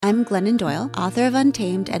I'm Glennon Doyle, author of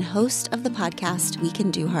Untamed and host of the podcast We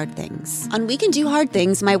Can Do Hard Things. On We Can Do Hard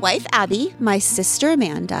Things, my wife Abby, my sister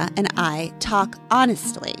Amanda, and I talk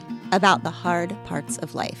honestly about the hard parts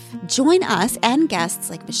of life. Join us and guests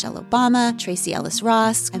like Michelle Obama, Tracy Ellis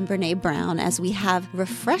Ross, and Brene Brown as we have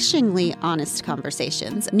refreshingly honest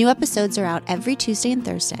conversations. New episodes are out every Tuesday and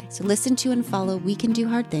Thursday, so listen to and follow We Can Do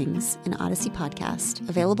Hard Things, an Odyssey podcast,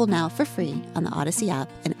 available now for free on the Odyssey app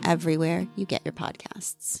and everywhere you get your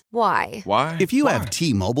podcasts. Why? If you have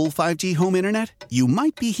T-Mobile 5G home internet, you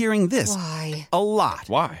might be hearing this Why? a lot.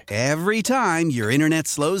 Why? Every time your internet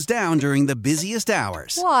slows down during the busiest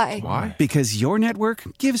hours. Why? Because your network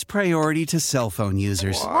gives priority to cell phone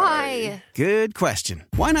users. Why? Good question.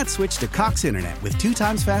 Why not switch to Cox Internet with 2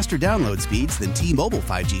 times faster download speeds than T-Mobile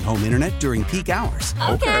 5G home internet during peak hours?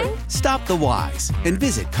 Okay. Stop the whys and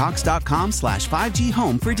visit cox.com/5G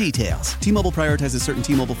home for details. T-Mobile prioritizes certain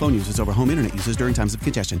T-Mobile phone users over home internet users during times of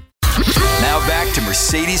congestion. Now back to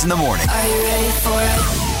Mercedes in the Morning. Are you ready for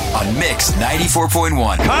it? On Mix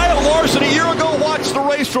 94.1. Kyle Larson a year ago watched the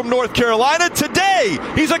race from North Carolina. Today,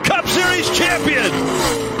 he's a Cup Series champion.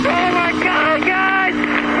 Oh, my God, guys!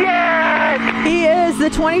 Yes! He is the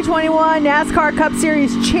 2021 NASCAR Cup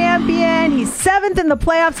Series champion. He's 7th in the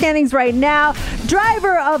playoff standings right now.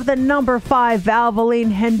 Driver of the number 5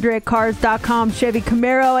 Valvoline Hendrick Cars.com Chevy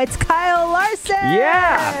Camaro. It's Kyle Larson.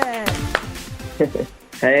 Yeah!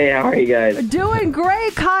 Hey, how are you guys? Doing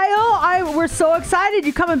great, Kyle. We're so excited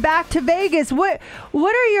you're coming back to Vegas. What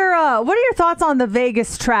are your thoughts on the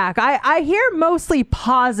Vegas track? I hear mostly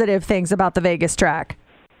positive things about the Vegas track.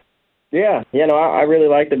 Yeah, I really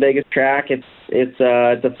like the Vegas track. It's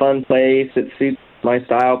a fun place. It suits my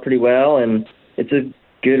style pretty well, and it's a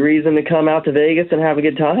good reason to come out to Vegas and have a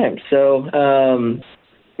good time. So,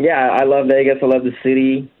 I love Vegas. I love the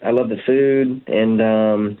city. I love the food,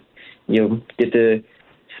 and get to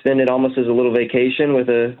spend it almost as a little vacation with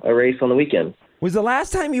a race on the weekend. Was the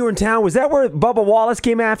last time you were in town, was that where Bubba Wallace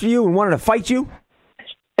came after you and wanted to fight you?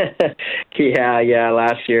 Yeah,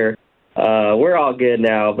 last year. We're all good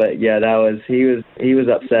now, but yeah, he was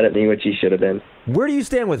upset at me, which he should have been. Where do you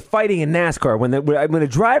stand with fighting in NASCAR? When the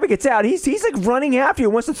driver gets out, he's like running after you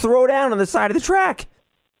and wants to throw down on the side of the track.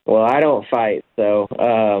 Well, I don't fight, so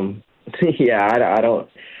I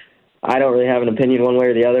don't really have an opinion one way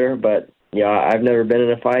or the other, but I've never been in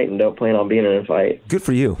a fight and don't plan on being in a fight. Good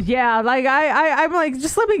for you. Yeah, like I'm like,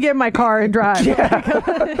 just let me get in my car and drive. You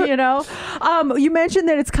mentioned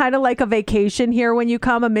that it's kind of like a vacation here when you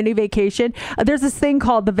come, a mini vacation. There's this thing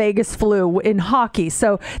called the Vegas flu in hockey.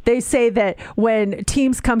 So they say that when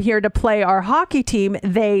teams come here to play our hockey team,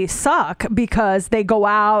 they suck because they go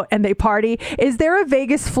out and they party. Is there a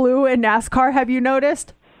Vegas flu in NASCAR? Have you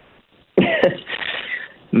noticed?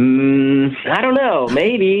 I don't know.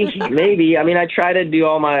 Maybe. I mean, I try to do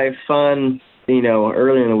all my fun,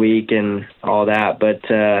 early in the week and all that, but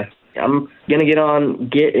I'm gonna get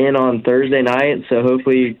in on Thursday night, so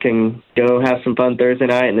hopefully you can go have some fun Thursday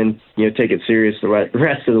night and then take it serious the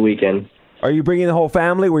rest of the weekend. Are you bringing the whole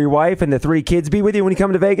family? Will your wife and the 3 kids be with you when you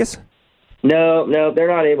come to Vegas? No, they're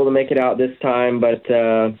not able to make it out this time, but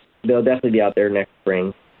they'll definitely be out there next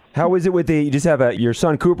spring. How is it with you just have your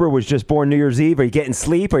son Cooper was just born New Year's Eve. Are you getting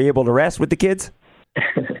sleep? Are you able to rest with the kids?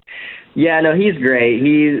 Yeah, no, he's great.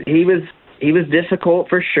 He was difficult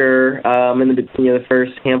for sure. In the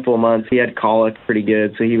first handful of months, he had colic pretty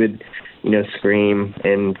good, so he would scream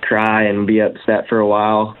and cry and be upset for a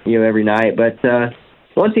while every night. But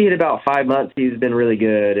once he hit about 5 months, he's been really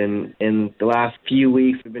good. And in the last few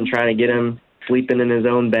weeks, we've been trying to get him sleeping in his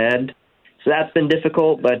own bed. So that's been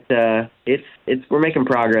difficult, but we're making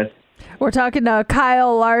progress. We're talking to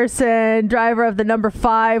Kyle Larson, driver of the number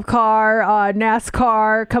 5 car,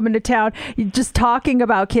 NASCAR, coming to town. Just talking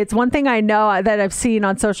about kids. One thing I know that I've seen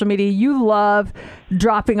on social media, you love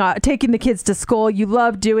taking the kids to school. You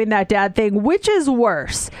love doing that dad thing. Which is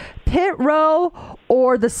worse, pit row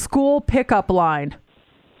or the school pickup line?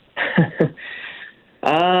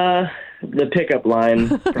 The pickup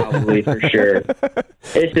line, probably, for sure.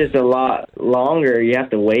 It's just a lot longer. You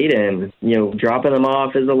have to wait in. Dropping them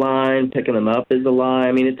off is a line, picking them up is a line.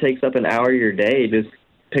 I mean, it takes up an hour of your day just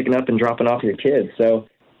picking up and dropping off your kids. So,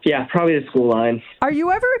 yeah, probably the school line. Are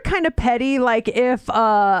you ever kind of petty, like if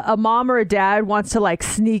a mom or a dad wants to, like,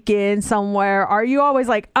 sneak in somewhere? Are you always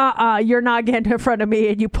like, you're not getting in front of me,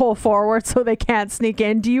 and you pull forward so they can't sneak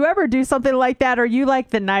in? Do you ever do something like that? Or are you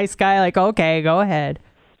like the nice guy, like, okay, go ahead?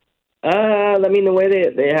 I mean, the way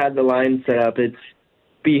they had the line set up, it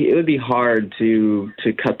would be hard to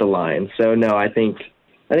cut the line. So no, I think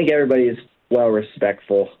everybody's well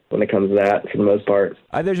respectful when it comes to that for the most part.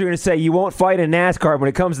 I thought you were going to say you won't fight in NASCAR when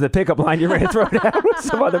it comes to the pickup line. You're ready to throw it out with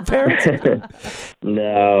some other parents.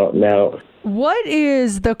 No. What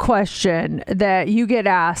is the question that you get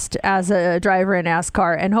asked as a driver in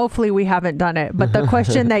NASCAR? And hopefully we haven't done it, but the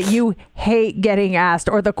question that you hate getting asked,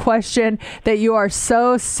 or the question that you are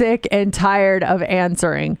so sick and tired of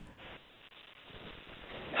answering?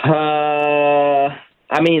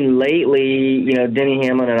 I mean, lately, Denny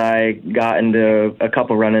Hamlin and I got into a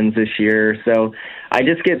couple run-ins this year, so I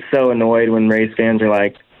just get so annoyed when race fans are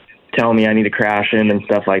like telling me I need to crash him and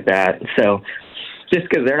stuff like that. So just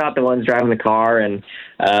because they're not the ones driving the car, and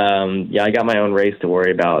I got my own race to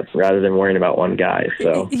worry about rather than worrying about one guy.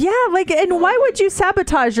 So yeah, and why would you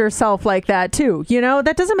sabotage yourself like that too?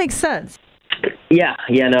 That doesn't make sense. Yeah,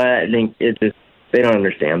 no, I think it's just they don't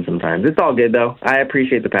understand sometimes. It's all good though. I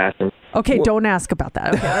appreciate the passion. Okay, don't ask about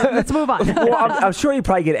that. Okay, let's move on. Well, I'm sure you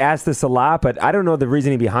probably get asked this a lot, but I don't know the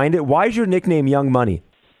reasoning behind it. Why is your nickname Young Money?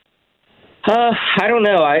 I don't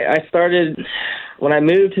know. I started when I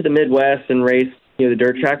moved to the Midwest and raced the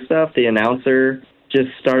dirt track stuff. The announcer just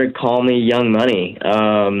started calling me Young Money.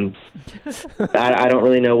 I don't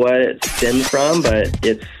really know what it stems from, but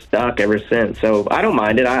it's stuck ever since. So I don't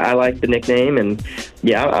mind it. I like the nickname, and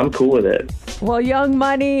yeah, I'm cool with it. Well, Young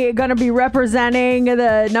Money going to be representing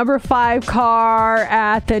the number 5 car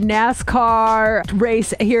at the NASCAR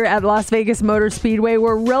race here at Las Vegas Motor Speedway.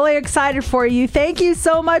 We're really excited for you. Thank you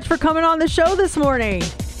so much for coming on the show this morning.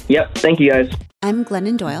 Yep. Thank you, guys. I'm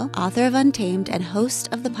Glennon Doyle, author of Untamed and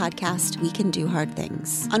host of the podcast We Can Do Hard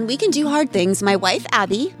Things. On We Can Do Hard Things, my wife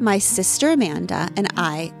Abby, my sister Amanda, and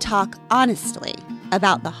I talk honestly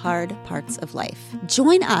about the hard parts of life.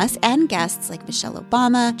 Join us and guests like Michelle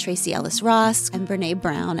Obama, Tracy Ellis Ross, and Brene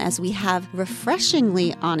Brown as we have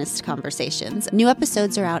refreshingly honest conversations. New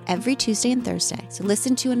episodes are out every Tuesday and Thursday, so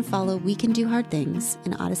listen to and follow We Can Do Hard Things,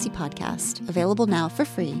 an Odyssey podcast, available now for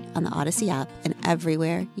free on the Odyssey app and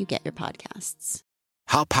everywhere you get your podcasts.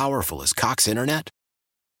 How powerful is Cox Internet?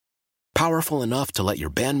 Powerful enough to let your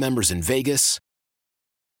band members in Vegas,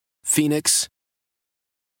 Phoenix,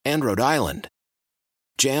 and Rhode Island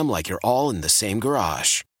jam like you're all in the same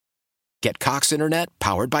garage. Get Cox Internet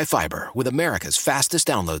powered by fiber with America's fastest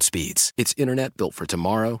download speeds. It's internet built for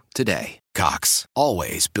tomorrow, today. Cox,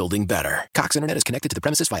 always building better. Cox Internet is connected to the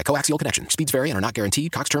premises via coaxial connection. Speeds vary and are not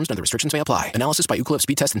guaranteed. Cox terms and other restrictions may apply. Analysis by Ookla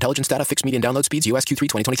Speed Test Intelligence Data. Fixed median download speeds. US Q3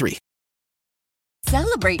 2023.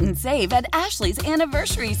 Celebrate and save at Ashley's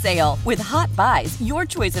Anniversary Sale. With Hot Buys, your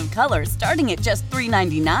choice of colors starting at just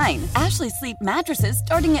 $3.99. Ashley Sleep mattresses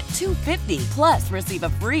starting at $2.50. Plus, receive a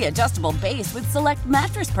free adjustable base with select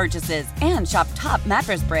mattress purchases. And shop top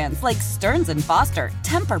mattress brands like Stearns & Foster,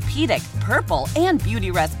 Tempur-Pedic, Purple, and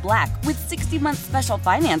Beautyrest Black with 60-month special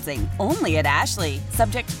financing. Only at Ashley.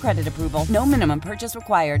 Subject to credit approval. No minimum purchase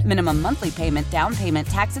required. Minimum monthly payment, down payment,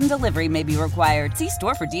 tax, and delivery may be required. See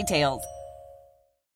store for details.